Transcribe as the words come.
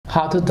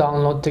How to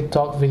download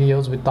TikTok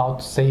videos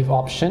without save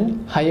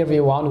option. Hi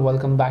everyone,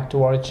 welcome back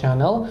to our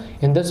channel.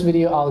 In this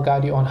video I'll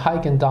guide you on how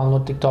you can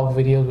download TikTok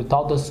videos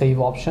without the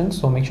save option,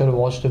 so make sure to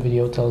watch the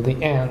video till the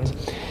end.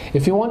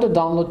 If you want to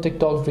download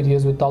TikTok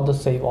videos without the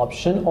save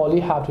option, all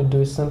you have to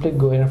do is simply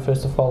go ahead and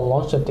first of all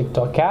launch the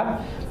TikTok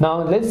app.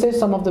 Now let's say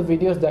some of the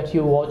videos that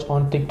you watch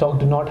on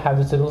TikTok do not have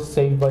this little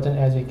save button,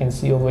 as you can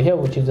see over here,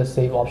 which is the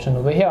save option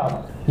over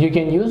here. You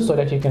can use so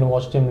that you can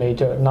watch them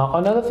later. Now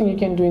another thing you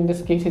can do in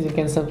this case is you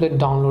can simply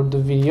download the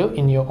video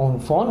in your own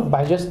phone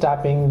by just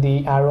tapping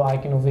the arrow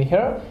icon over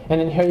here, and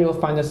in here you'll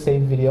find the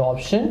save video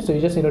option. So you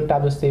just need to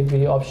tap the save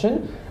video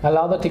option,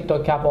 allow the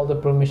TikTok app all the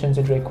permissions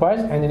it requires,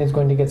 and then it's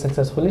going to get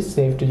successfully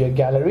saved to your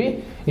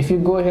gallery. If you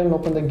go ahead and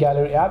open the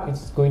gallery app,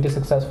 it's going to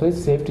successfully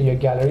save to your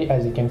gallery,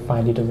 as you can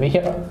find it over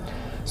here.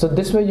 So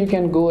this way you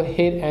can go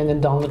ahead and then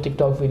download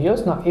TikTok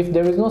videos. Now if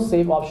there is no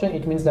save option,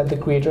 it means that the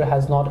creator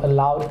has not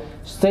allowed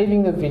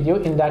saving the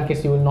video. In that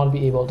case, you will not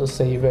be able to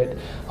save it.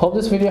 Hope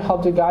this video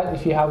helped you guys.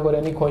 If you have got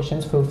any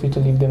questions, feel free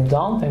to leave them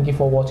down. Thank you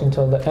for watching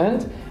till the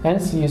end,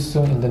 and see you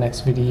soon in the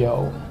next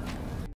video.